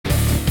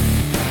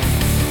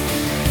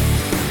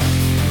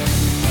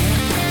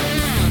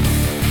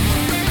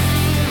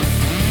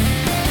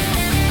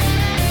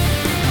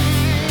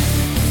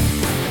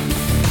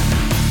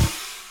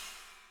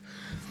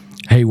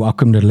Hey,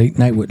 welcome to Late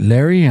Night with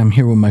Larry. I'm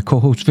here with my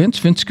co-host Vince.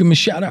 Vince, give me a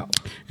shout out.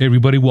 Hey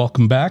everybody,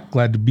 welcome back.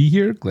 Glad to be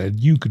here. Glad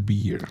you could be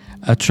here.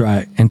 That's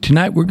right. And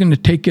tonight we're going to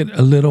take it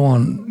a little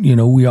on,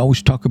 we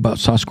always talk about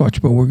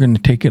Sasquatch, but we're going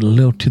to take it a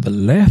little to the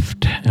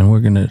left, and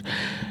we're going to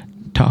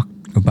talk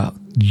about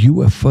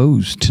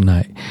UFOs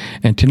tonight.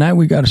 And tonight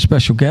we got a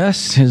special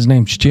guest. His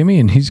name's Jimmy,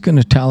 and he's going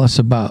to tell us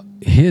about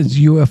his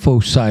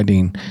UFO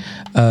sighting.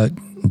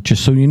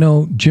 Just so you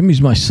know, Jimmy's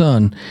my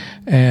son,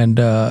 and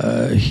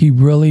he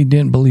really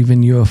didn't believe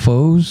in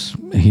UFOs.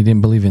 He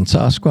didn't believe in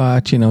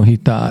Sasquatch. He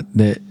thought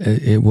that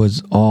it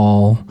was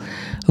all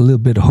a little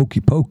bit hokey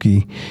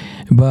pokey.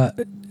 But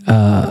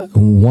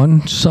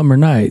one summer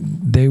night,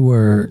 they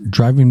were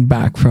driving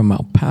back from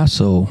El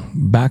Paso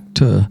back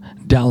to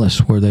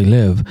Dallas, where they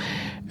live,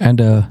 and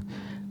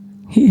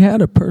he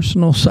had a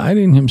personal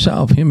sighting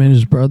himself. Him and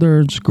his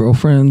brothers,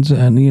 girlfriends,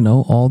 and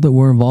all that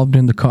were involved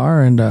in the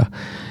car, and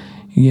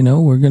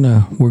we're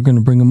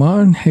gonna bring him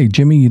on. Hey,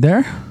 Jimmy, you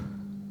there?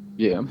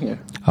 Yeah, I'm here.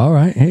 All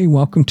right. Hey,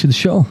 welcome to the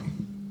show.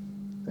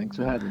 Thanks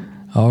for having me.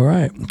 All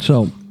right.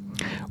 So,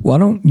 why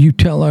don't you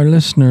tell our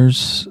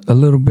listeners a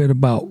little bit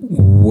about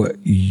what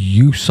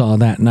you saw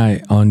that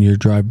night on your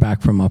drive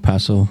back from El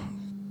Paso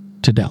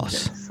to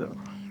Dallas? Okay, so,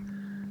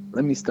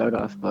 let me start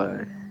off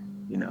by,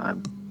 I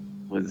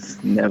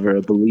was never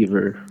a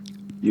believer.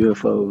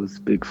 UFOs,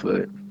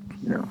 Bigfoot,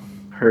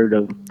 heard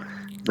of them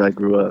as I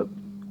grew up.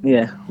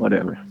 Yeah,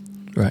 whatever.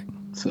 Right.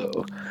 So,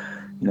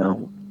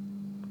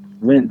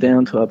 went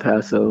down to El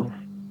Paso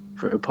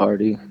for a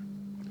party.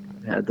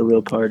 Had the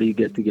little party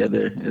get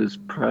together. It was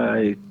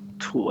probably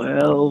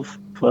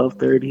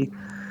 12:30.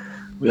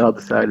 We all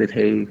decided,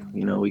 hey,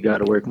 we got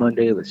to work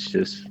Monday. Let's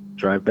just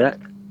drive back.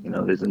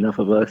 There's enough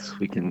of us.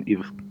 We can,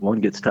 if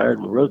one gets tired,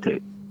 we'll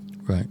rotate.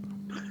 Right.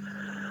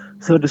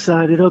 So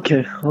decided,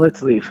 okay,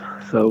 let's leave.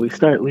 So we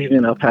start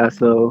leaving El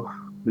Paso.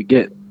 We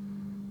get,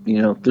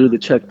 through the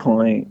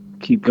checkpoint,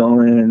 keep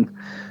going.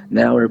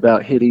 Now we're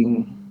about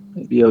hitting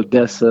maybe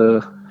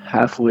Odessa,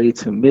 halfway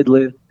to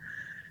Midland,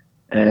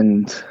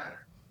 and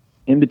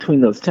in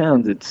between those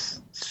towns it's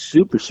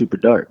super, super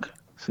dark,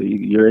 so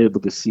you're able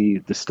to see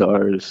the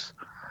stars.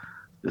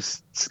 The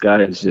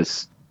sky is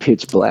just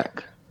pitch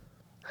black.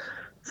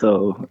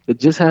 So it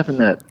just happened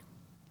that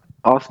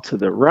off to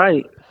the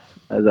right,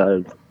 as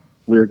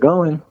we were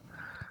going,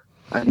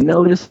 I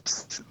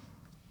noticed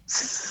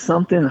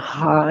something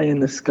high in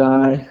the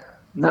sky.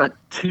 Not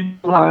too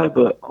high,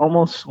 but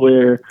almost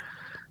where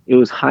it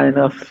was high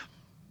enough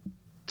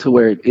to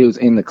where it was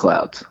in the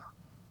clouds.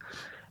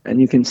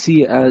 And you can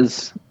see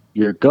as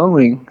you're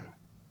going,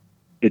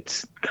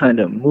 it's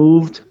kind of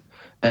moved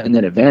and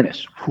then it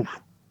vanished. Whew.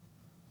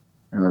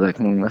 And I was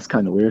like, that's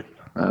kind of weird.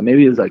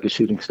 Maybe it was like a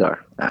shooting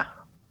star.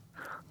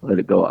 Let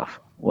it go off.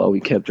 Well, we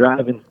kept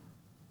driving.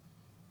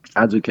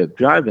 As we kept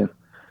driving,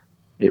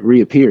 it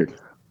reappeared.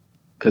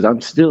 Because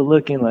I'm still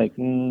looking like,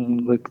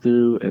 look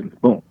through,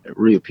 and boom, it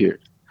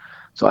reappeared.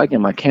 So I get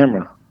my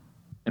camera,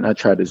 and I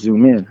try to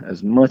zoom in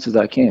as much as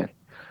I can.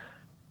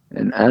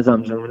 And as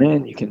I'm zooming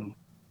in, you can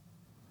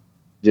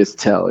just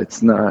tell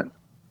it's not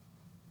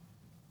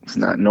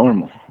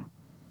normal.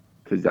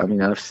 Because,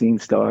 I've seen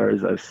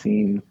stars. I've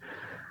seen,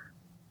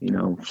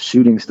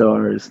 shooting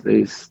stars.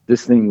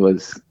 This thing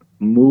was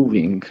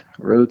moving,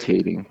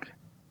 rotating,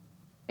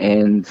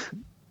 and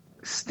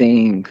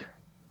staying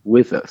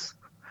with us.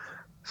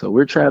 So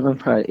we're traveling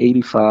probably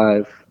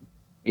 85,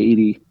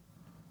 80,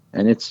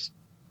 and it's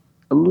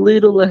a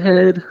little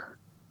ahead,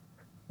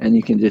 and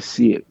you can just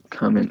see it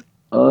coming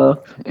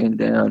up and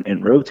down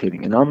and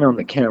rotating. And I'm on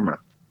the camera,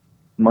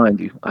 mind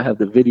you. I have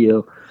the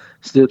video,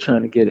 still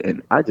trying to get it,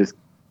 and I just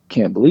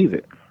can't believe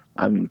it.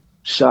 I'm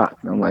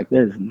shocked. I'm like,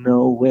 there's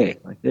no way.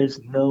 There's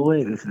no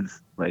way. This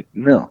is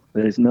no,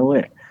 there's no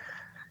way.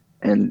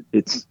 And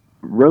it's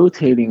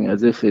rotating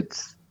as if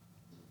it's,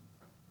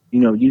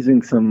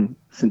 using some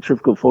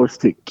centrifugal force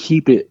to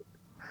keep it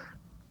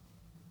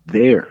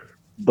there.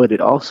 But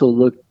it also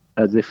looked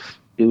as if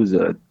it was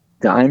a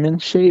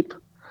diamond shape.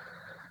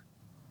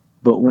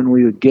 But when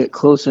we would get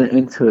closer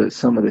into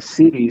some of the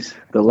cities,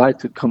 the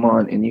lights would come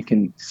on and you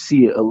can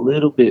see it a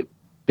little bit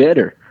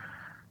better.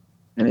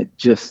 And it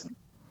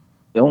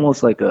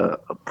almost like a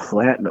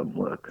platinum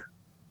look.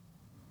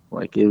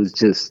 It was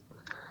just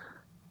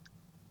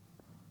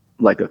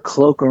like a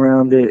cloak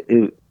around it.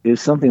 It was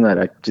something that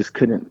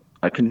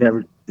I could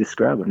never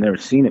describe. I've never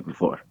seen it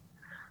before.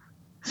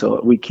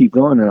 So we keep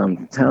going, and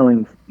I'm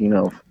telling,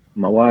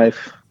 my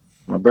wife,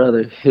 my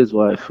brother, his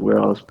wife, we're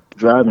all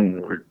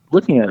driving, we're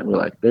looking at it, we're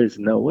like, there's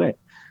no way.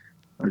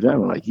 We're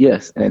driving, like,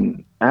 yes.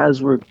 And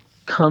as we're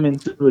coming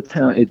through a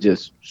town, it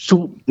just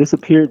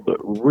disappeared, but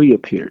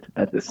reappeared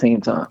at the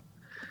same time.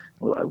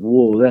 We're like,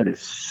 whoa, that is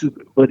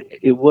super. But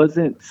it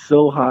wasn't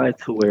so high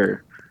to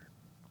where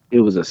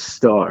it was a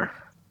star,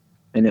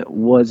 and it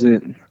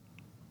wasn't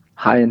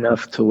high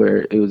enough to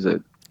where it was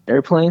an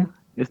airplane,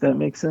 if that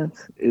makes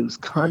sense. It was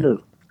kind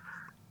of,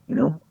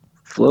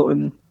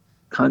 floating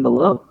kind of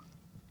low.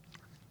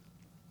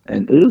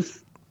 And it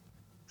was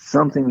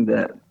something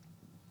that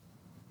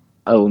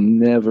I will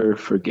never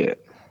forget.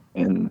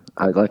 And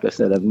like I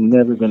said, I've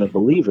never been a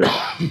believer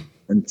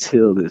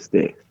until this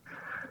day.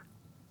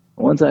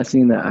 Once I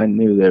seen that, I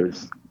knew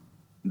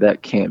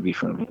that can't be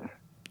from here.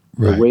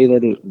 Right. The way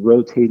that it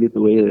rotated,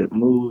 the way that it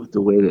moved,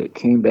 the way that it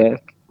came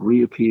back,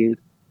 reappeared.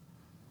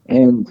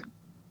 And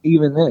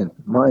even then,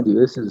 mind you,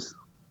 this is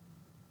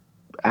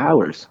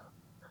hours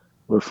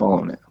we're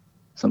following it.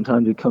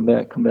 Sometimes we come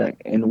back,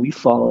 and we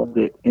followed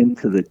it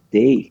into the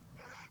day.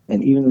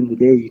 And even in the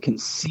day, you can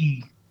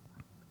see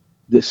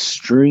this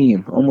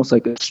stream, almost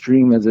like a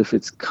stream, as if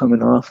it's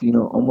coming off,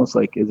 almost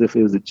like as if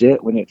it was a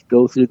jet when it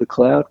goes through the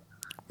cloud,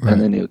 Right.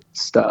 and then it would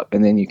stop,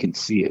 and then you can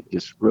see it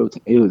just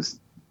rotate. It was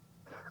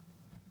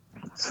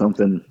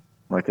something,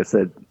 like I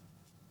said,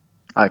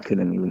 I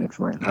couldn't even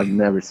explain. I've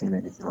never seen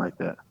anything like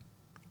that.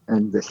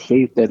 And the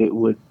shape that it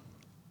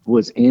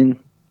was in,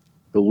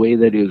 the way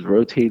that it was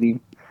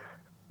rotating,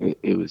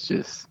 it was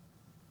just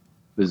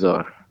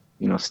bizarre.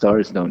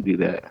 Stars don't do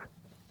that.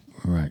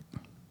 Right.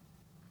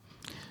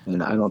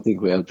 And I don't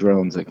think we have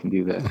drones that can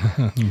do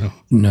that.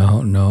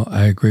 No,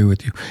 I agree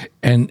with you.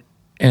 And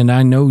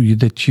I know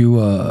that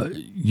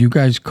you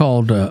guys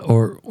called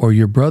or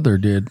your brother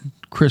did.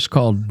 Chris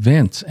called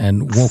Vince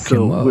and woke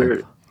him up.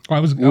 I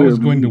was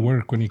going to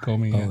work when he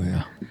called me. Oh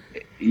yeah.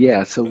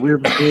 Yeah, so we're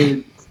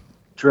mid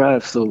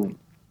drive, so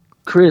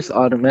Chris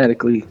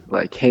automatically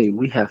like, hey,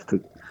 we have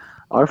to.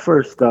 Our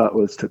first thought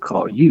was to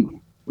call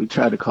you. We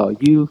tried to call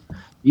you.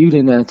 You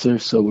didn't answer,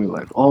 so we're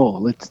like, oh,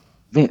 let's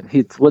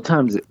Vince. What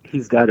time is it?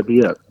 He's got to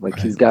be up. Like,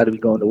 Right. He's got to be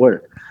going to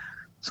work.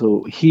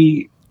 So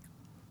he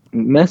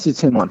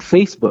messaged him on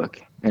Facebook,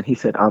 and he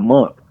said, I'm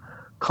up.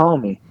 Call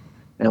me.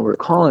 And we're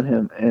calling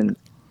him, and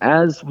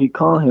as we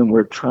call him,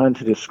 we're trying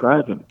to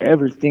describe him,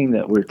 everything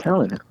that we're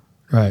telling him,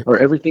 Right. or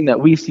everything that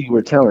we see,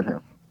 we're telling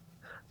him.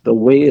 The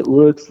way it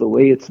looks, the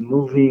way it's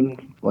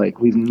moving, like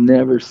we've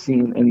never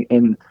seen any.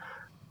 And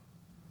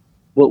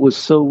what was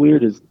so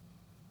weird is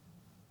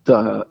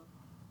the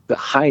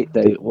height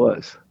that it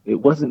was. It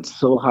wasn't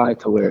so high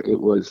to where it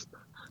was,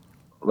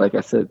 like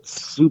I said,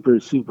 super,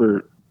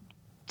 super,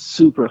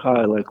 super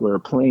high, like where a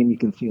plane you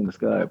can see in the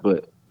sky,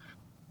 but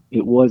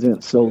it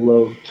wasn't so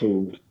low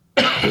to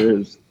where it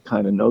was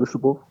kind of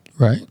noticeable.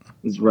 Right.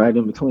 It's right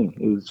in between.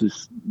 It was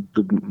just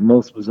the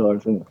most bizarre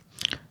thing.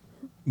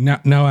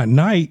 Now at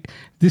night,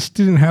 this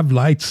didn't have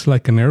lights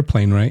like an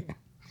airplane, right?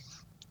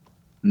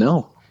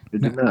 No,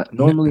 it did not.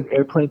 Normally,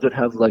 airplanes would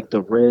have like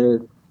the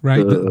red,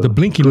 Right, the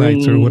blinking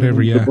lights or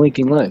whatever. Yeah, the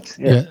blinking lights.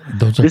 Yeah,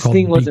 those are this called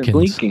thing wasn't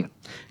beacons. blinking.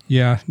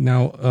 yeah.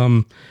 Now,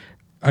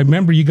 I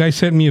remember you guys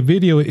sent me a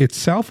video. It's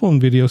cell phone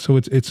video, so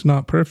it's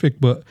not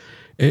perfect, but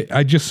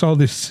I just saw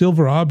this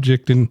silver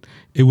object and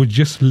it was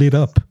just lit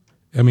up.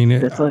 I mean,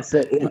 That's what I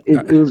said.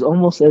 It was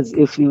almost as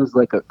if it was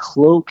like a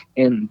cloak,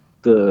 and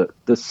the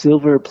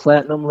silver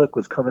platinum look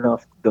was coming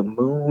off the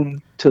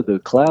moon to the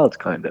clouds,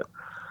 kind of.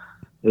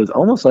 It was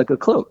almost like a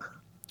cloak.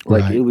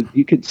 Like Right. it was,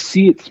 you could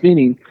see it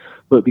spinning,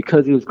 but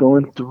because it was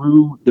going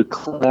through the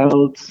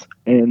clouds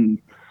and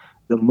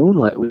the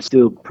moonlight was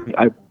still,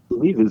 I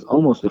believe it was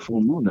almost a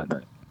full moon that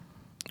night.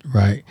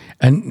 Right.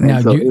 And And now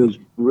so it was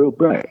real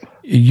bright.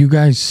 you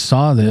guys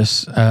saw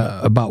this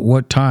about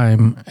what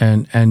time,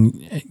 and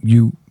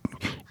you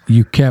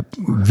kept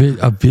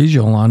a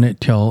visual on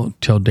it till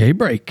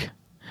daybreak.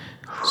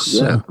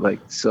 Yeah,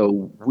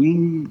 so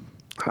we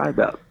probably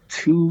about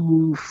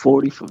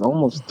 2:40,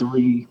 almost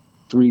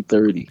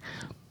 3:30.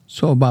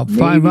 So about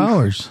 5 Maybe.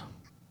 hours.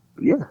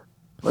 Yeah,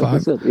 like I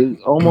Five. said, it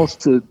almost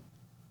to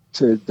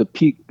the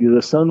peak.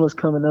 The sun was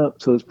coming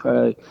up, so it's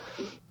probably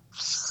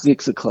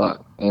 6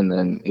 o'clock, and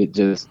then it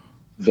just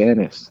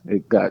vanished.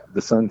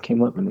 The sun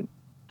came up and it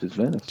just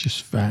vanished.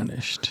 Just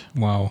vanished.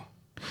 wow.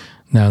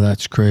 Now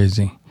that's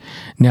crazy.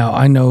 Now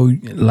I know,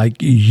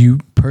 like, you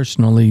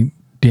personally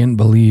didn't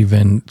believe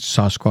in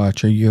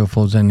Sasquatch or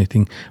UFOs,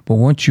 anything, but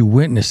once you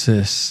witness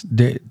this,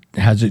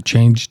 has it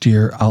changed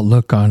your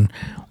outlook on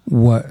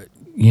what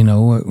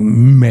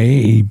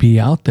may be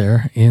out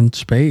there in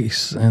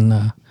space?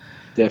 And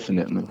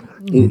Definitely,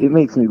 it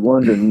makes me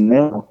wonder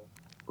now,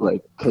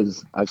 like,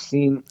 because I've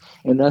seen,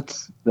 and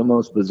that's the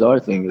most bizarre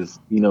thing is,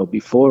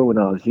 before when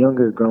I was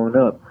younger, growing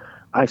up,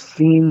 I've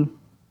seen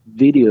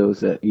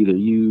videos that either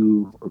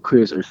you or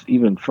Chris or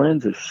even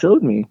friends have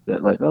showed me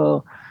that, like,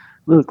 oh,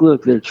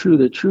 look, they're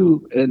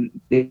true, and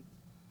they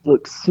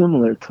look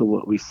similar to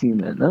what we seen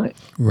that night.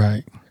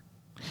 right,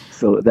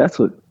 So that's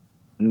what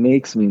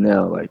makes me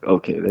now like,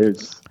 okay, there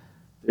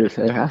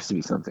has to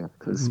be something,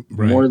 because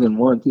Right. more than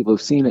one people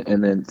have seen it,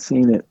 and then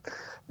seen it.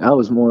 I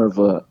was more of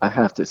I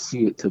have to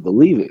see it to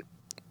believe it,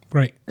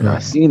 Right. and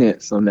I've seen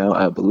it, so now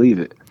I believe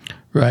it.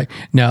 right.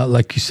 Now,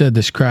 like you said,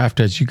 this craft,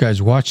 as you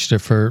guys watched it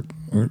for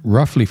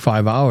roughly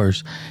 5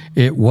 hours,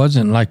 it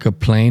wasn't like a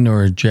plane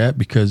or a jet,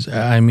 because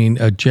I mean,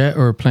 a jet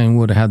or a plane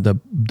would have had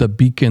the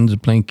beacons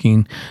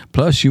blinking.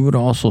 Plus, you would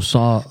also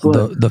saw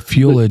the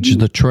fuelage,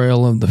 the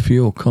trail of the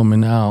fuel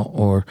coming out,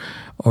 or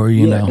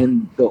you know.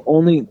 And the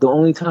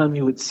only time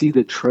you would see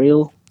the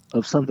trail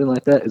of something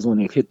like that is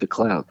when it hit the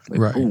cloud. Like,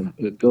 Right. boom,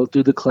 it would go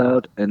through the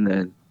cloud, and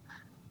then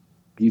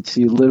you'd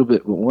see a little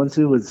bit. But once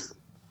it was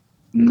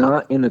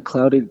not in a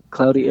cloudy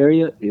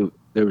area,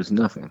 there was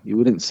nothing. You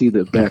wouldn't see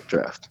the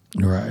backdraft.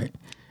 Right.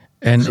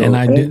 And So, and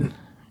I did.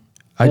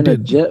 I and a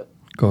did. jet,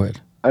 Go ahead.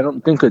 I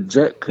don't think a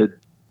jet could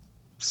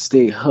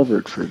stay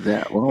hovered for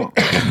that long.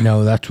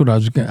 No, that's what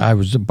I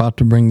was about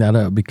to bring that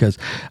up, because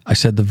I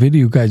said the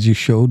video guys you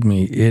showed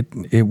me,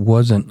 it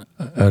wasn't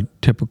a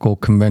typical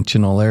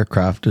conventional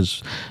aircraft,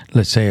 as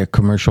let's say a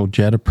commercial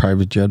jet, a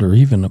private jet, or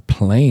even a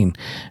plane,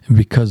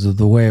 because of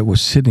the way it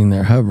was sitting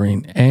there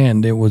hovering.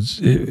 And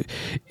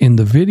in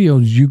the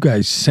videos you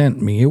guys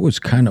sent me, it was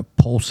kind of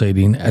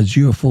pulsating as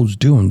UFOs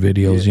do in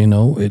videos.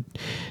 It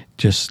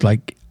just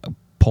like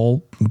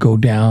pulp go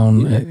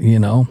down.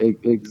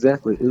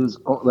 Exactly. It was,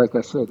 like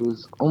I said, it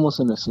was almost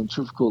in a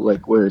centrifugal,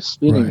 like where it's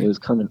spinning. Right. It was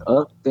coming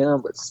up,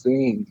 down, but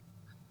staying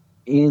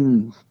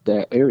in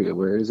that area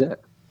where it's at,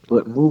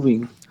 but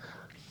moving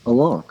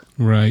along.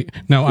 Right.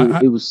 Now,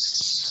 It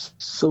was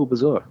so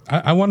bizarre.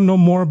 I want to know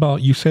more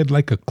about, you said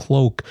like a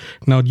cloak.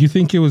 Now, do you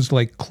think it was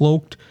like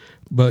cloaked,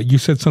 but you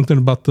said something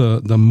about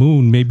the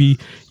moon? Maybe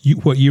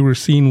what you were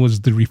seeing was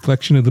the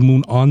reflection of the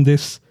moon on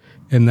this,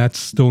 and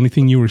that's the only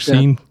thing you were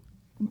seeing?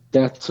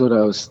 That's what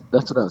I was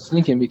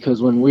thinking,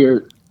 because when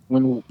we're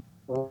going,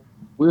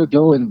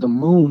 the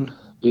moon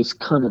is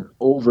coming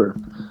over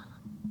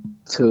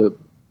to,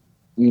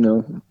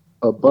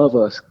 above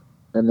us,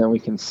 and then we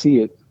can see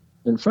it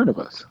in front of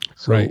us.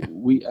 So Right.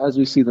 as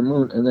we see the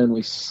moon, and then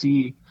we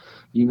see,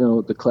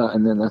 the cloud,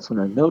 and then that's when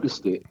I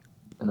noticed it,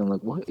 and I'm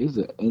like, what is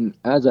it? And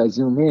as I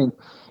zoom in,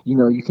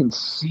 you can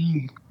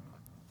see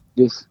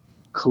this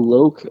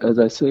cloak. As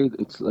I say,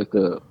 it's like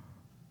a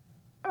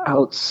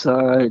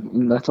outside,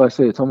 and that's why I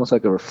say it's almost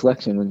like a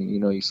reflection. When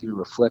you see a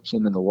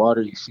reflection in the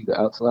water, you see the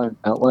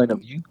outline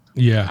of you.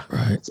 Yeah.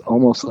 Right. It's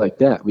almost like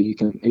that, but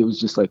it was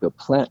just like a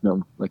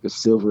platinum, like a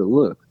silver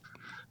look,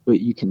 but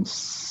you can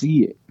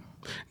see it.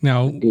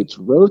 Now, It's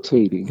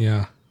rotating.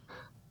 yeah.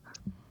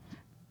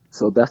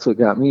 So that's what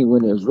got me.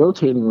 When it was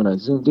rotating, when I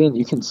zoomed in,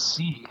 you can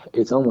see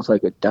it's almost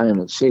like a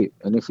diamond shape.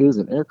 And if it was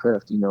an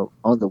aircraft,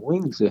 on the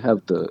wings, they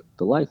have the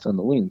lights on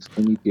the wings,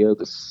 and you'd be able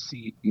to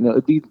see,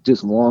 it'd be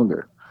just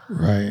longer.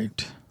 Right.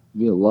 It'd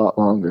be a lot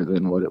longer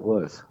than what it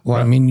was. Well,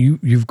 I mean,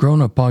 you've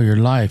grown up all your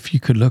life.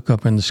 You could look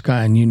up in the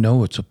sky and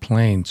it's a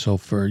plane. So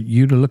for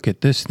you to look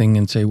at this thing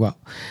and say, well,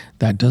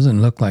 that doesn't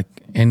look like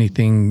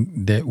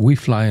anything that we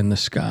fly in the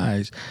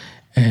skies.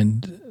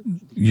 And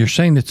you're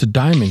saying it's a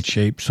diamond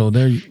shape. So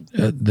there,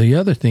 the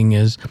other thing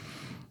is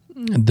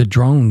the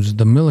drones.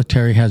 The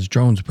military has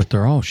drones, but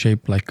they're all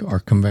shaped like our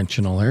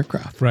conventional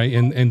aircraft. Right.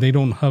 And they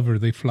don't hover,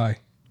 they fly.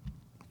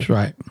 That's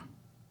right.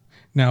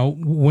 Now,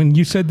 when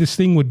you said this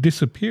thing would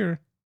disappear,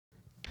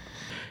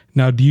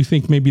 now, do you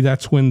think maybe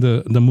that's when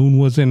the moon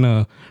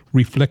wasn't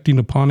reflecting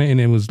upon it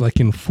and it was like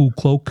in full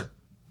cloak?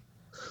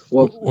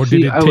 Well, Or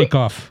did it take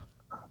off?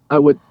 I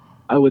would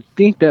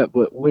think that,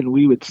 but when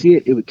we would see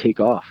it, it would take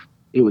off.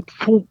 It would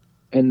poof,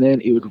 and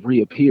then it would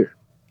reappear.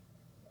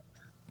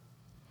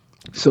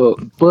 So,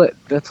 but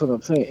that's what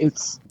I'm saying.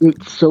 It's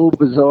so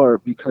bizarre,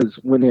 because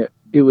when it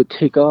would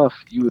take off,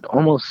 you would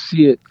almost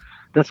see it.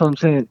 That's what I'm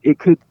saying. It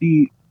could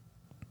be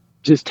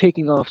just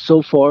taking off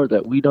so far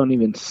that we don't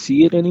even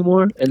see it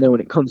anymore, and then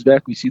when it comes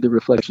back, we see the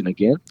reflection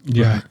again.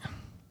 Yeah.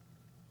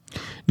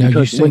 Now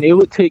Because when it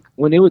would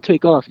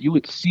take off, you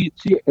would see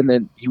it, and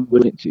then you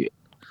wouldn't see it.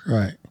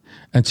 right.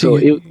 And So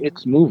so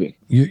it's moving.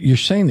 you're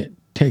saying it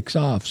takes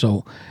off.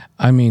 So,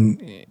 I mean,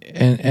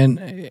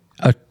 and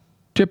a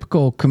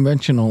typical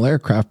conventional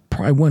aircraft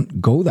probably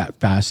wouldn't go that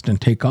fast and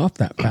take off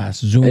that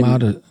fast. Zoom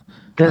out of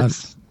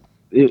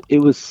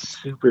It was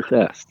super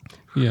fast.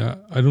 Yeah.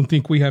 I don't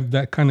think we have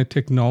that kind of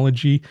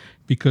technology,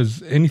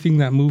 because anything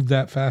that moved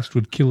that fast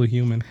would kill a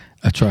human.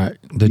 That's right.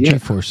 The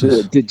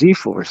G-forces. The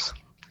G-force.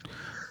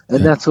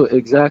 And that's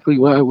exactly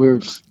why we're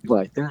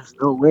like, there's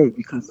no way,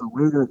 because the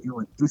way that it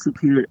would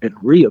disappear and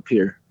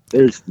reappear,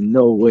 there's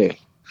no way.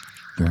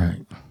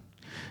 Right.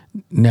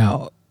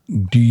 Now,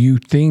 do you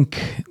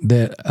think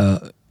that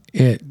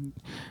it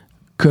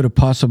could have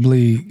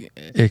possibly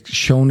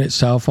shown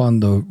itself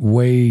on the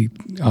way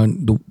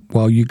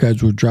while you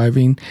guys were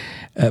driving?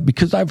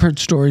 Because I've heard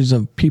stories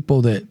of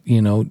people that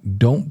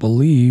don't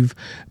believe,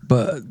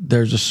 but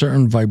there's a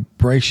certain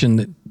vibration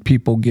that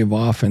people give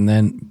off, and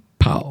then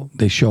pow,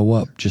 they show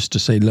up just to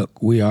say,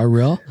 "Look, we are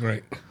real."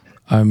 Right.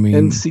 I mean,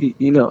 And see,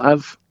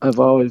 I've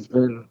always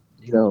been,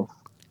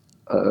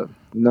 a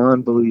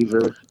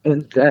non-believer,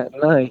 and that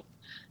night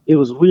it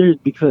was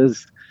weird,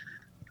 because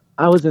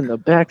I was in the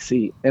back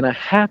seat, and I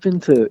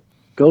happened to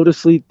go to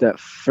sleep that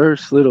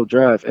first little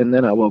drive, and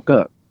then I woke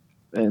up,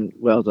 and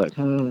I was like,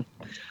 and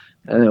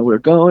then we're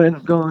going,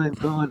 and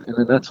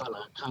then that's when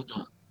I kind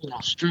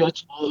of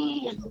stretched,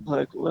 and I'm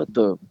like,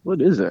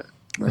 what is that?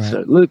 And Right. I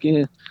started looking,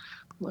 I'm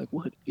like,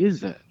 what is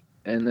that?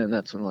 And then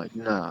that's when I'm like,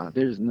 nah,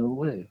 there's no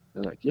way.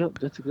 They're like, yep,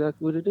 that's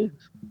exactly what it is.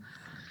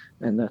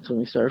 And that's when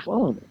we started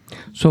following it.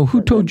 so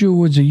who told you it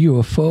was a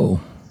UFO?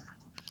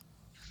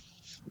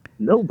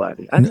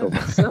 Nobody. I told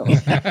myself.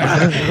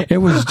 It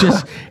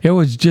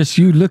was just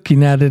you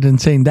looking at it and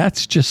saying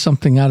that's just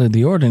something out of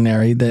the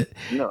ordinary. That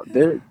No,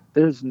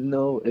 there's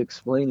no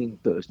explaining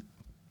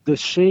the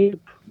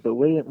shape, the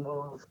way it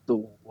moved,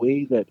 the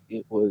way that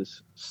it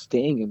was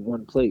staying in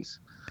one place.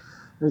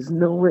 There's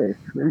no way.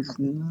 There's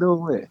no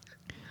way.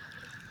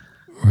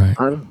 Right.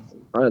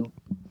 I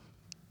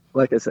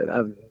like I said,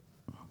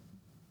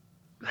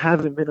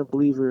 haven't been a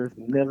believer,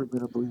 never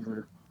been a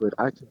believer, but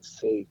I can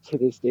say to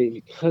this day,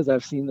 because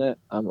I've seen that,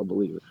 I'm a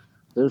believer.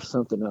 There's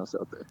something else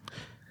out there.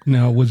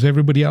 Now, was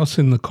everybody else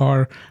in the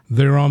car,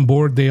 they're on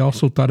board, they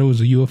also thought it was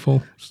a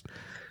UFO?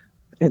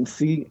 And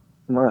see,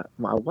 my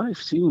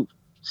wife, she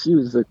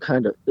was a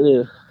kind of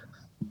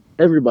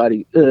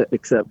everybody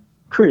except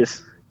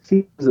Chris.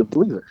 He was a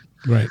believer.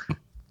 Right.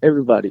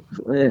 Everybody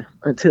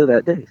until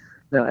that day.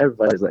 Now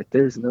everybody's like,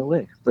 there's no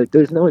way. Like,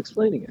 there's no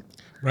explaining it.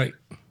 Right.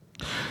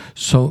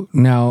 So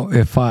now,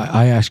 if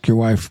I ask your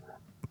wife,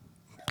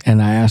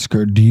 and I ask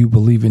her, "Do you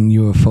believe in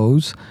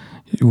UFOs?"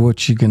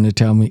 What's she going to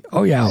tell me?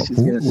 Oh yeah, She's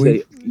going to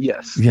say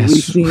yes.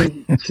 Yes.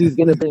 She's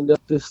going to bring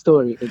up this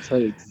story and tell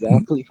you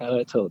exactly how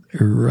I told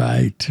her.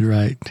 Right.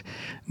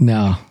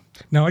 Now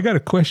I got a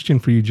question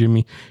for you,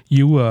 Jimmy.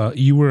 You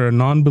were a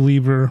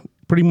non-believer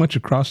pretty much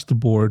across the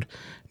board.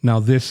 Now,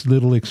 this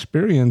little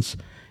experience,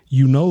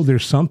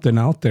 there's something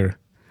out there.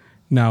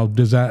 Now,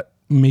 does that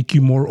make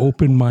you more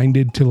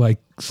open-minded to like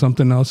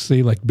something else,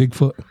 say like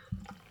Bigfoot?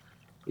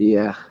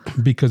 Yeah.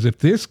 Because if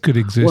this could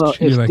exist, well,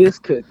 if this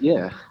could,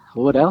 yeah.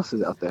 What else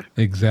is out there?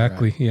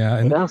 Exactly. Right.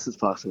 Yeah. What else is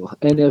possible?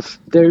 And if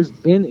there's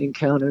been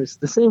encounters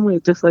the same way,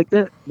 just like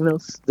that,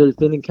 there's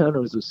been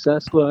encounters with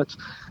Sasquatch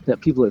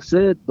that people have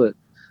said, but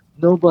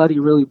nobody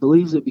really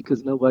believes it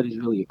because nobody's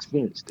really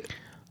experienced it.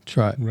 That's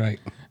right. Right.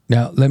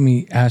 Now, let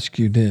me ask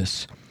you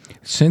this.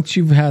 Since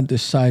you've had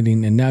this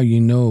sighting and now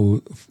you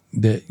know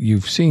that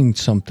you've seen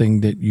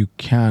something that you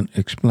can't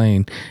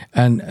explain,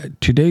 and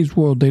today's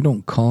world, they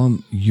don't call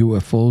them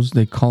UFOs.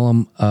 They call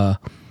them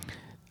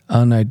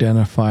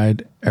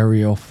unidentified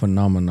aerial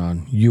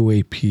phenomenon,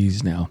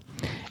 UAPs now.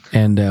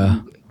 And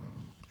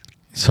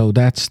so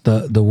that's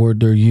the word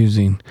they're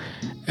using.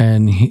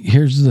 And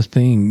here's the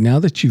thing. Now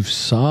that you've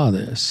saw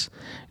this,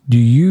 do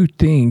you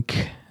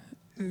think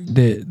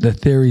that the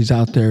theories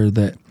out there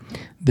that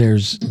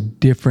there's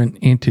different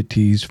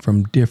entities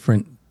from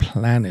different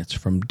planets,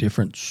 from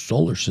different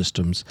solar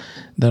systems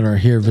that are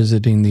here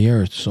visiting the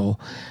Earth? So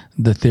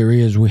the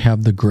theory is we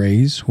have the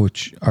Greys,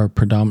 which are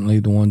predominantly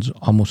the ones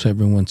almost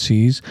everyone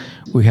sees.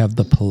 We have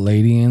the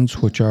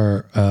Palladians, which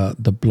are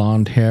the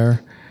blonde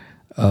hair,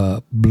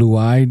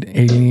 blue-eyed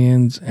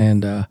aliens,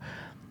 and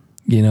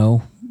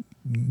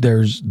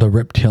there's the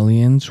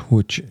reptilians,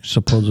 which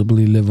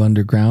supposedly live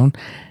underground.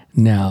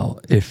 Now,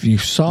 if you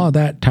saw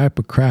that type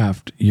of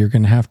craft, you're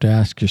going to have to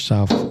ask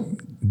yourself,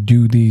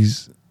 do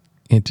these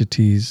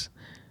entities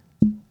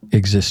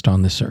exist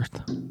on this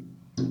earth?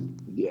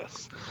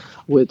 Yes.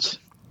 Which,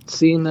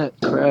 seeing that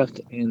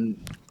craft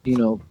and,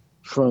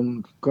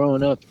 from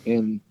growing up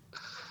and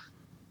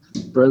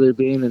brother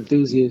being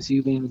enthusiast,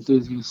 you being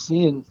enthusiast,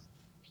 seeing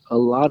a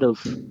lot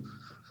of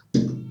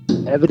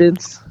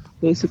evidence,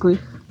 basically.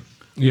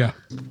 Yeah.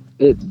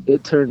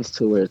 It turns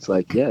to where it's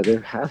like, yeah,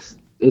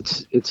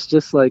 it's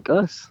just like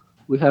us.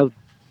 We have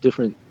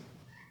different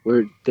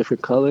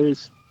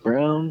colors,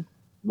 brown,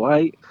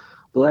 white,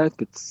 black.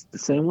 It's the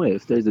same way.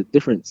 If there's a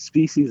different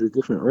species, a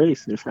different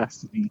race, there has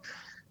to be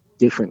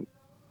different,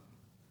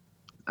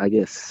 I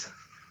guess,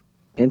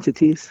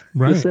 entities.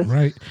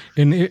 Right.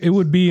 And it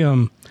would be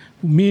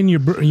me and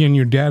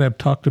your dad have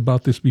talked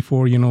about this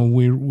before.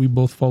 We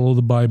both follow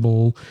the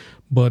Bible,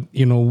 but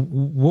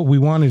what we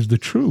want is the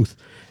truth.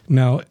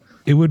 Now,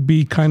 it would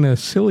be kind of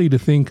silly to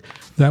think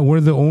that we're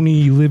the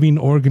only living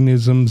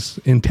organisms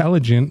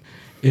intelligent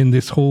in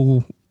this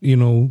whole,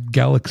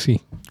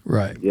 galaxy.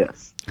 Right.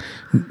 Yes.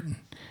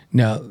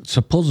 Now,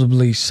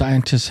 supposedly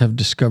scientists have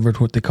discovered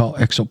what they call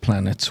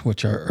exoplanets,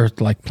 which are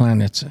Earth-like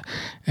planets.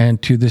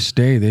 And to this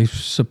day, they've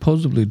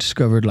supposedly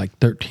discovered like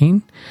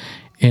 13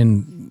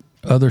 in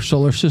other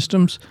solar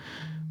systems.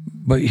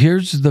 But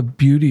here's the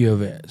beauty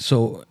of it.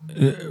 So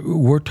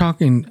we're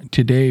talking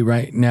today,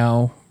 right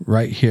now,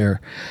 right here.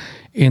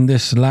 In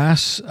this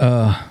last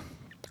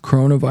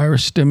coronavirus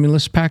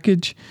stimulus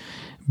package,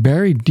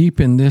 buried deep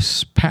in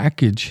this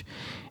package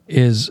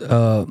is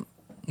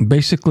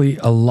basically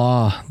a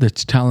law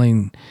that's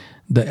telling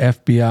the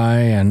FBI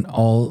and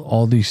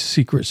all these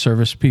Secret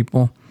Service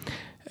people,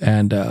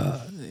 and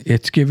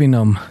it's giving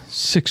them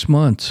 6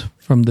 months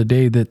from the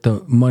day that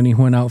the money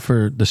went out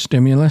for the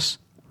stimulus,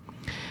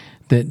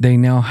 that they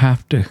now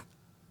have to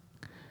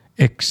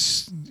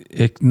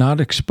not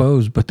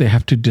expose, but they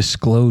have to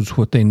disclose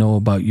what they know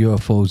about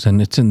UFOs,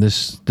 and it's in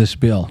this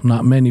bill.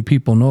 Not many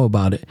people know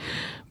about it,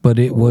 but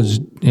it was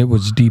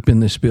deep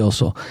in this bill.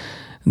 So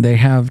they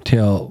have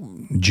till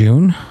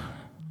June,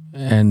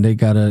 and they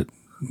gotta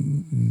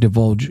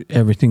divulge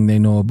everything they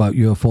know about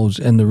UFOs.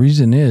 And the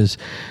reason is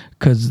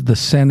because the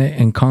Senate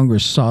and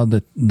Congress saw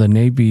that the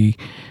Navy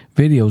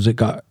videos that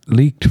got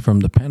leaked from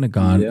the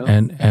Pentagon,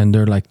 and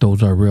they're like,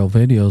 those are real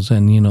videos,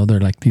 and they're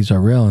like, these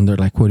are real, and they're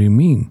like, what do you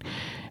mean?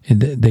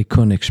 They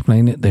couldn't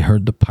explain it. They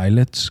heard the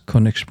pilots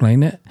couldn't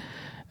explain it,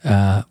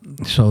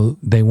 so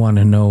they want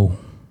to know.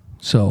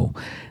 So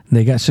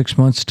they got 6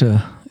 months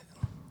to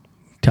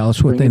Tell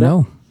us what Bring they it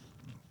up.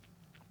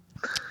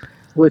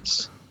 know.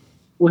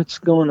 What's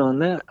going on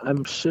that?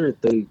 I'm sure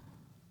they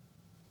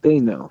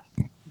know.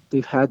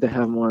 They've had to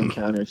have more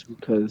encounters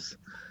because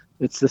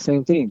it's the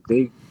same thing.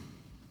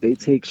 They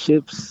take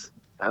ships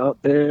out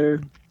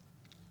there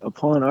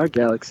upon our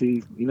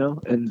galaxy,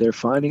 and they're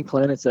finding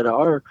planets that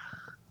are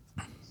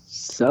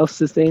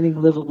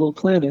self-sustaining, livable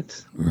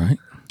planets. Right.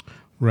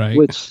 Right.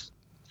 Which,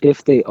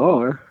 if they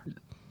are,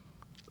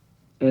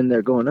 and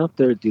they're going up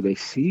there, do they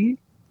see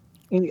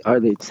any? Are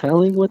they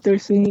telling what they're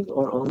seeing,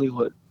 or only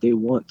what they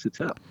want to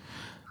tell?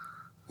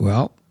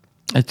 Well,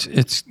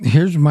 it's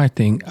here's my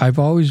thing. I've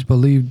always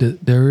believed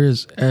that there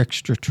is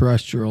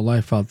extraterrestrial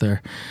life out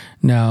there.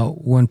 Now,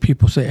 when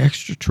people say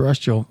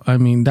extraterrestrial, I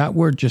mean that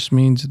word just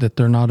means that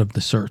they're not of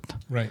this earth.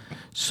 Right.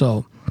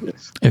 So,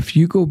 Yes. if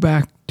you go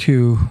back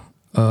to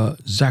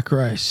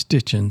Zachariah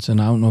Stitchens,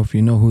 and I don't know if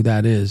you know who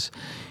that is,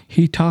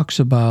 he talks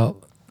about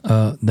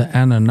the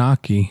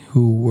Anunnaki,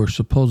 who were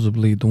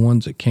supposedly the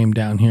ones that came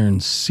down here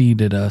and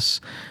seeded us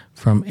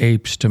from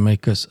apes to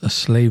make us a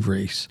slave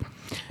race.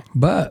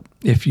 But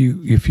if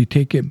you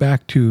take it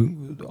back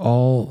to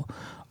all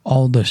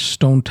the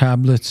stone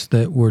tablets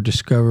that were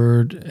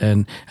discovered,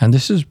 and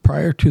this is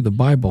prior to the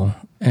Bible,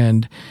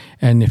 and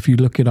if you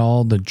look at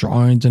all the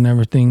drawings and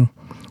everything,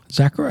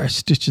 Zachariah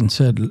Stitchin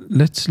said,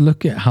 let's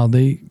look at how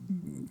they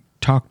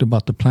talked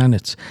about the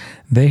planets.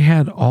 They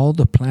had all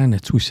the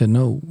planets. We said,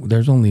 no,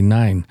 there's only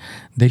 9.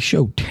 They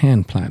showed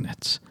 10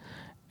 planets.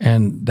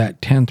 And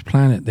that 10th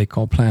planet they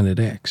call Planet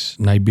X,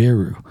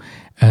 Nibiru.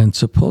 And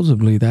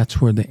supposedly that's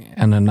where the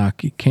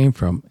Anunnaki came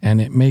from. And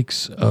it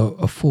makes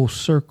a full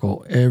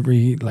circle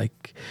every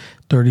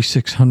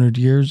 3,600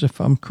 years,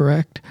 if I'm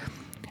correct.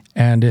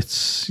 And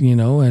it's,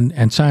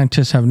 and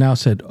scientists have now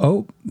said,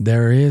 oh,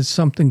 there is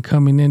something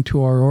coming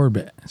into our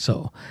orbit.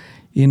 So,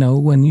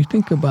 when you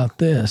think about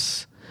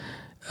this,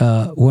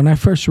 when I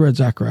first read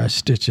Zachariah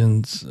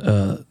Stitchin's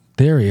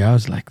theory, I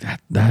was like,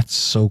 that's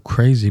so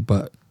crazy.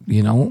 But,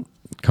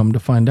 come to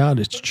find out,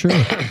 it's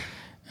true.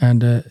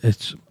 And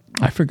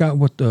I forgot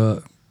what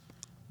the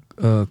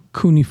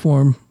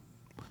cuneiform,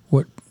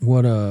 what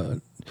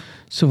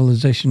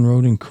civilization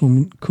wrote in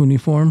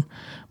cuneiform,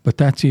 but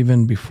that's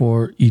even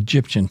before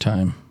Egyptian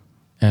time.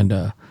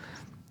 And,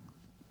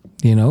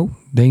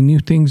 they knew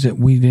things that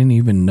we didn't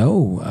even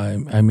know.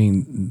 I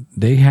mean,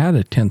 they had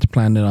a 10th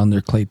planet on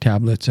their clay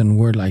tablets, and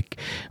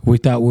we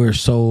thought we were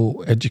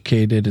so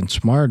educated and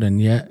smart,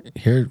 and yet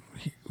here,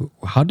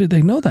 how did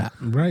they know that?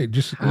 Right.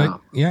 Just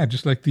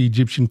like the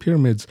Egyptian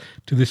pyramids.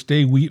 To this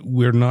day,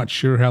 we're not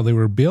sure how they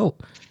were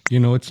built.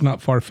 It's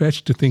not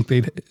far-fetched to think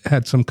they'd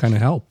had some kind of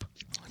help.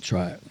 That's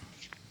right.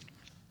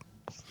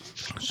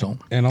 So,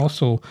 and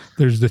also,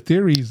 there's the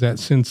theories that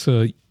since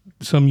some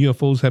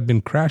UFOs have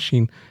been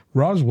crashing,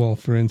 Roswell,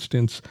 for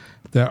instance,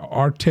 that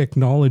our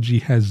technology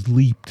has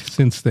leaped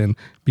since then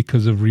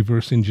because of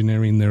reverse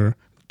engineering their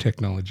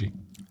technology.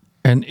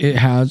 And it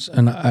has,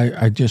 and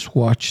I just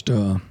watched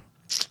a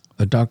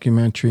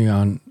documentary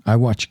I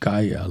watch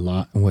Gaia a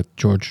lot with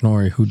George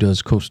Norrie, who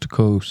does Coast to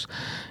Coast,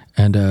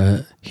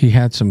 and he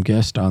had some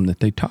guests on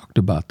that they talked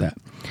about that.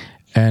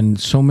 And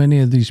so many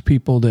of these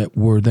people that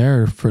were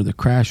there for the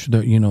crash,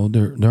 they're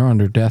on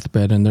their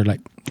deathbed, and they're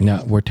like,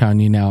 "No, we're telling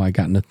you now, I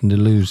got nothing to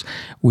lose.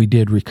 We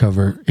did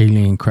recover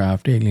alien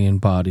craft, alien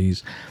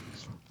bodies,"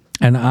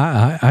 and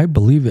I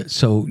believe it.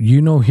 So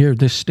here,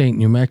 this state,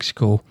 New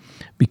Mexico,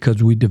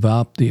 because we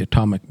developed the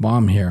atomic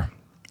bomb here,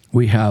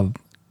 we have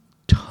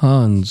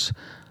tons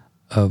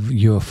of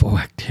UFO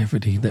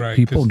activity that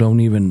people don't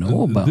even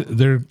know about.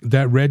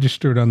 That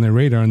registered on their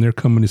radar, and they're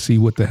coming to see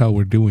what the hell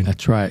we're doing.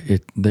 That's right.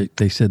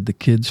 They said the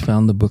kids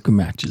found the book of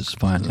matches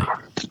finally.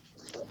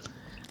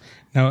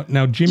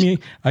 Now, Jimmy,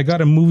 I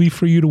got a movie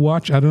for you to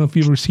watch. I don't know if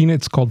you've ever seen it.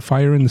 It's called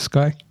Fire in the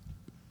Sky.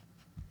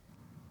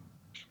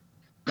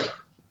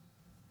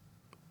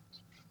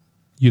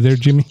 You there,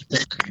 Jimmy?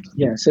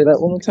 Yeah, say that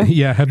one more time.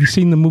 Yeah, have you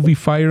seen the movie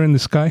Fire in the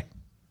Sky?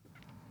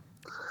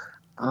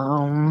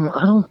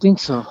 I don't think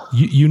so.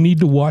 You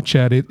need to watch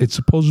it. It's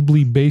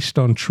supposedly based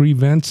on true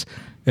events.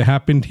 It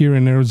happened here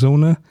in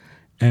Arizona,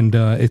 and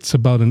it's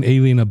about an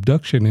alien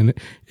abduction, and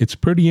it's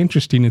pretty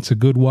interesting. It's a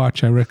good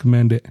watch. I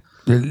recommend it.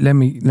 Let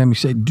me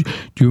say, do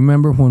you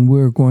remember when we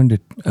were going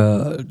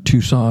to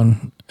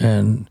Tucson,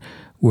 and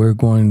we're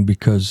going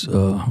because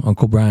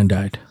Uncle Brian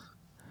died?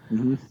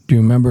 Mm-hmm. Do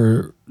you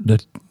remember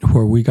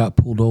where we got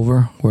pulled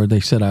over, where they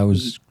said I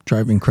was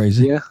driving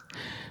crazy?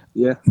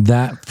 Yeah.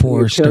 That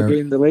forest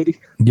area. The lady.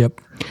 Yep.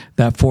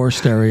 That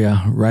forest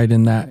area, right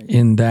in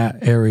that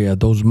area,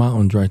 those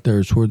mountains right there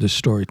is where this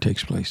story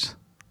takes place.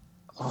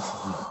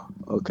 Oh,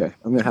 okay.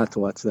 I'm gonna have to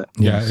watch that.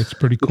 Yeah, it's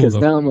pretty cool. Because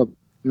now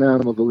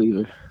I'm a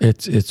believer.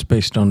 It's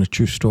based on a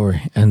true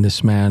story, and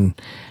this man,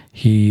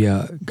 he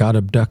got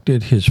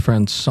abducted. His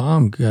friends saw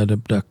him get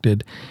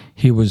abducted.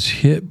 He was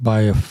hit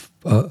by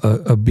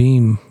a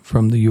beam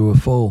from the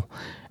UFO,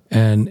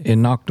 and it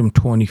knocked him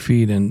 20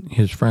 feet, and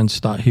his friends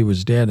thought he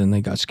was dead, and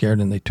they got scared,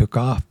 and they took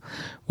off.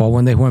 Well,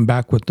 when they went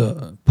back with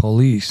the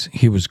police,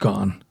 he was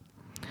gone.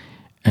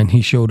 And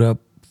he showed up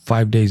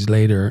 5 days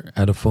later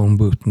at a phone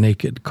booth,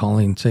 naked,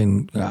 calling,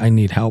 saying, "I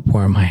need help.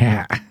 Where am I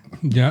at?"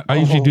 Yeah, I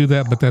usually do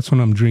that, but that's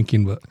when I'm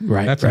drinking. But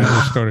Right, that's right.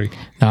 another story.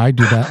 Now I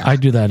do that. I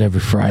do that every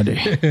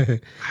Friday.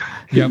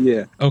 Yep.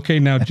 Yeah. Okay,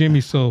 now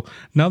Jimmy. So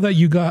now that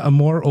you got a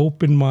more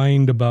open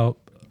mind about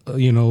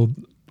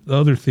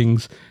other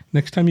things,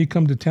 next time you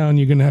come to town,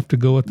 you're gonna have to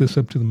go with this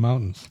up to the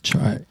mountains. That's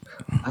right.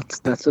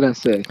 That's what I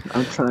say.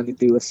 I'm trying to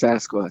do a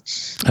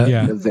Sasquatch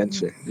Yeah.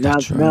 adventure. Now,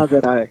 That's right. now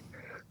that I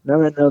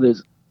know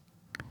there's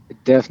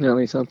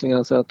definitely something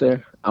else out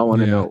there, I want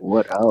to Yeah. know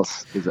what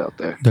else is out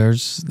there.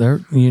 There's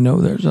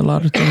a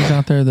lot of things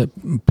out there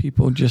that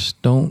people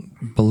just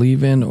don't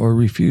believe in or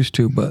refuse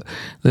to. But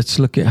let's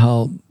look at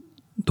how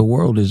the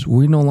world is.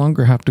 We no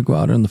longer have to go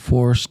out in the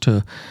forest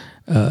to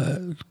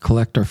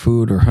collect our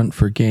food or hunt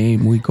for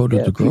game. We go to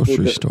Yeah, the people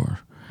grocery that- store.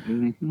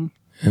 Hmm.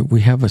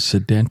 We have a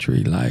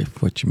sedentary life,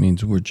 which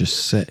means we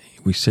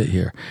sit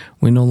here.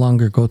 We no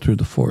longer go through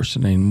the forest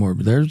anymore.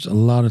 But there's a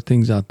lot of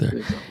things out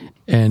there.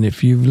 And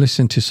if you've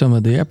listened to some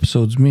of the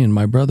episodes, me and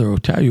my brother will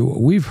tell you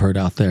what we've heard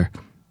out there.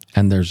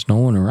 And there's no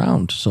one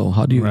around. So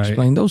how do you Right.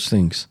 explain those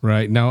things?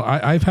 Right now,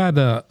 I've had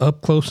a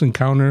up close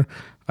encounter.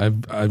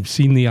 I've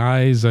seen the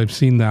eyes. I've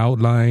seen the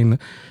outline.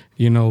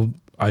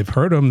 I've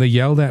heard them. They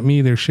yelled at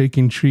me. They're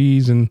shaking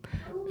trees, and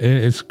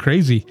it's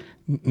crazy.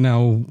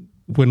 Now,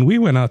 when we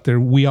went out there,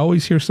 we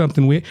always hear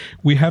something.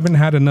 We haven't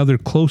had another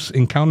close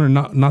encounter.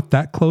 Not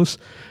that close,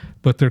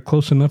 but they're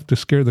close enough to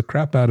scare the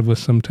crap out of us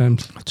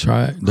sometimes. That's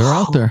right. They're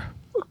out there.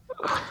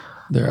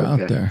 They're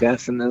out there.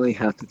 Definitely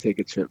have to take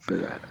a trip for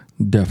that,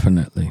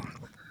 Definitely.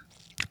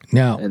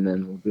 Now, and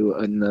then we'll do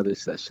another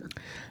session.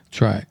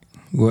 that's right.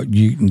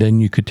 Then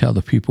you could tell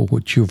the people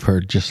what you've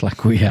heard, just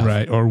like we have.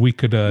 Right, or we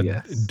could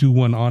Yes. do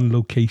one on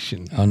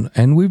location.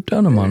 And we've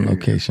done them on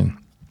location.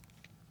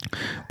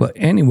 But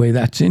anyway,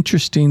 that's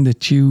interesting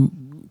that you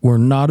were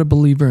not a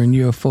believer in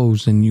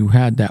UFOs and you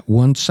had that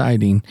one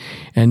sighting,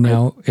 and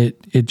now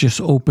it just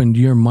opened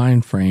your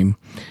mind frame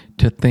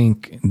to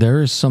think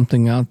there is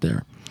something out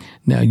there.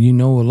 Now,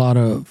 a lot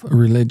of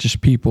religious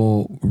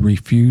people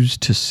refuse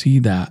to see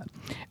that,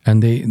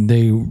 and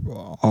they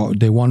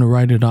want to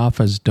write it off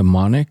as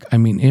demonic. I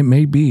mean, it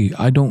may be.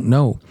 I don't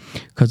know,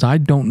 because I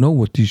don't know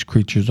what these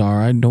creatures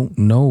are. I don't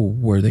know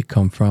where they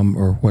come from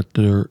or what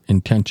their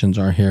intentions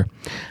are here.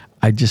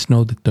 I just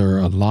know that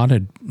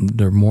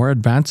they're more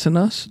advanced than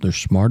us. They're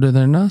smarter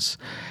than us,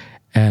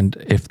 and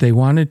if they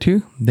wanted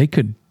to, they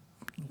could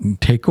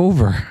take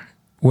over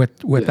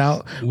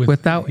without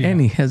Yeah.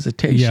 any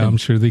hesitation. Yeah, I'm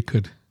sure they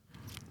could.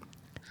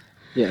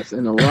 Yes,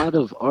 and a lot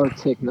of our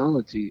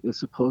technology is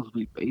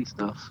supposedly based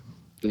off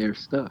their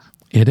stuff.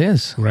 It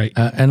is. Right.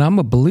 And I'm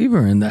a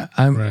believer in that.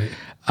 Right.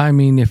 I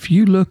mean, if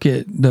you look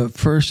at the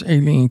first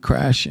alien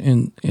crash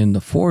in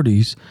the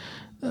 40s,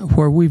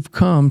 where we've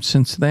come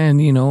since then,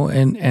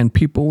 and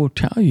people will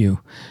tell you,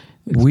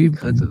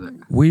 because of that.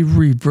 we've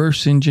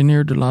reverse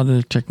engineered a lot of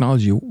the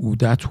technology.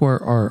 That's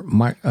where our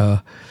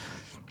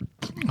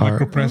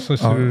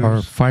Microprocessors.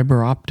 our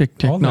fiber optic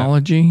All that.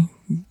 technology,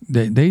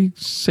 they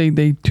say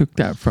they took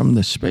that from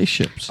the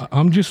spaceships.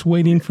 I'm just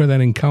waiting for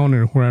that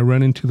encounter where I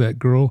run into that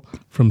girl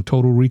from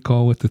Total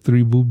Recall with the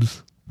 3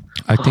 boobs.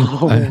 I think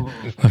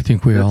I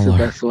think we That's all the are.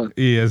 best one.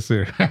 Yes,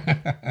 sir.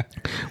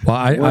 Well,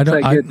 I Once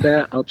don't. I get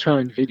that, I'll try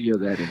and video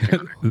that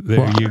encounter.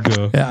 There you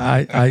go.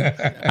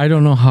 Yeah, I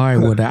don't know how I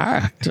would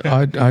act.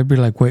 I'd be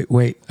like,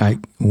 wait, I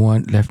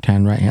want left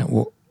hand, right hand.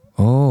 Well,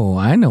 oh,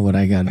 I know what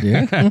I got to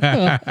do.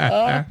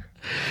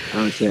 I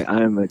would say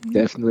I am a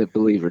definite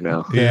believer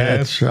now.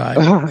 Yes.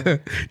 That's right.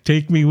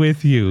 Take me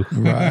with you.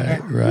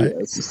 Right.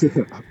 Yes.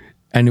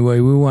 Anyway,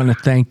 we want to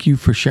thank you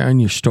for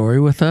sharing your story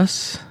with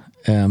us.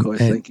 Of course,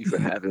 And- thank you for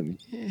having me.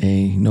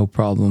 Hey, no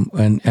problem.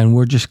 And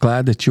we're just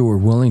glad that you were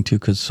willing to,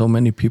 because so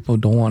many people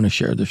don't want to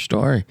share their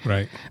story.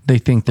 Right. They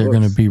think they're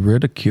going to course. be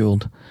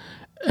ridiculed.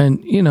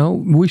 And,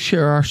 we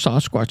share our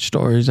Sasquatch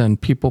stories, and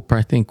people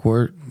probably think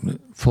we're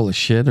full of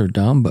shit or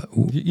dumb, but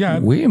Yeah.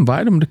 we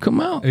invite them to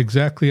come out.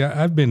 Exactly.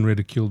 I've been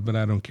ridiculed, but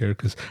I don't care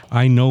because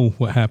I know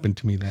what happened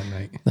to me that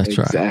night. That's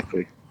right.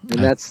 Exactly.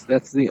 And that's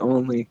the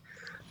only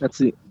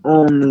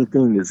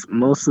thing is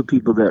most of the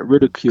people that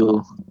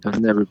ridicule have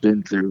never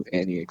been through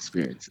any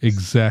experience.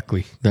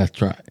 Exactly.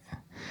 That's right.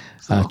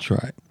 So That's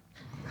right.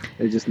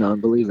 they're just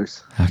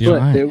non-believers. That's But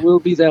right. there will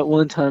be that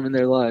one time in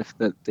their life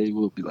that they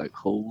will be like,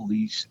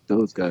 holy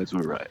those guys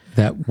were right.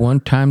 That one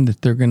time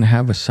that they're going to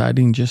have a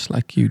sighting just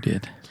like you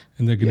did.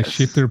 And they're going to Yes.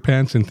 shit their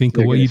pants and think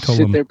They're of what gonna you told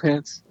shit them. their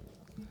pants.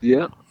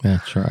 Yep,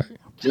 That's right.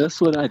 just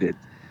what I did.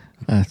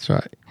 That's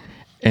right.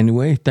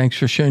 Anyway, thanks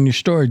for sharing your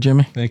story,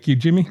 Jimmy. Thank you,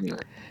 Jimmy. Anyway,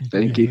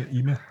 thank you.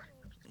 Email.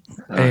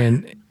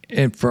 And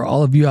for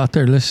all of you out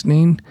there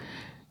listening,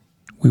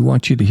 we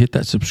want you to hit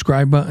that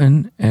subscribe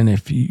button. And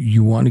if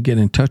you want to get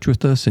in touch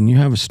with us and you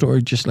have a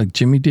story just like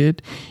Jimmy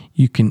did,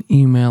 you can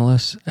email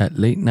us at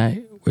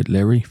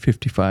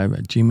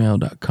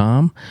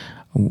latenightwithlarry55@gmail.com.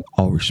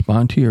 I'll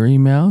respond to your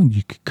email.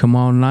 You can come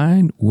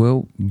online.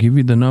 We'll give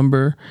you the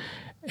number,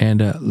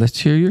 and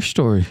let's hear your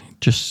story.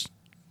 Just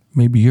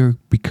maybe you're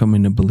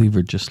becoming a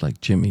believer just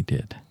like Jimmy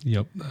did.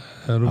 Yep.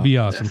 That'll be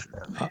awesome.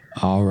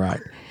 All right.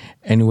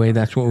 Anyway,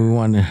 that's what we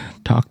want to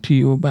talk to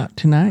you about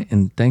tonight.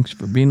 And thanks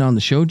for being on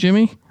the show,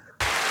 Jimmy.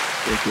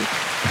 Thank you.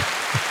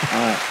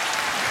 All right.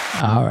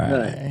 All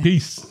right.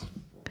 Peace.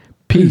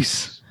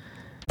 Peace.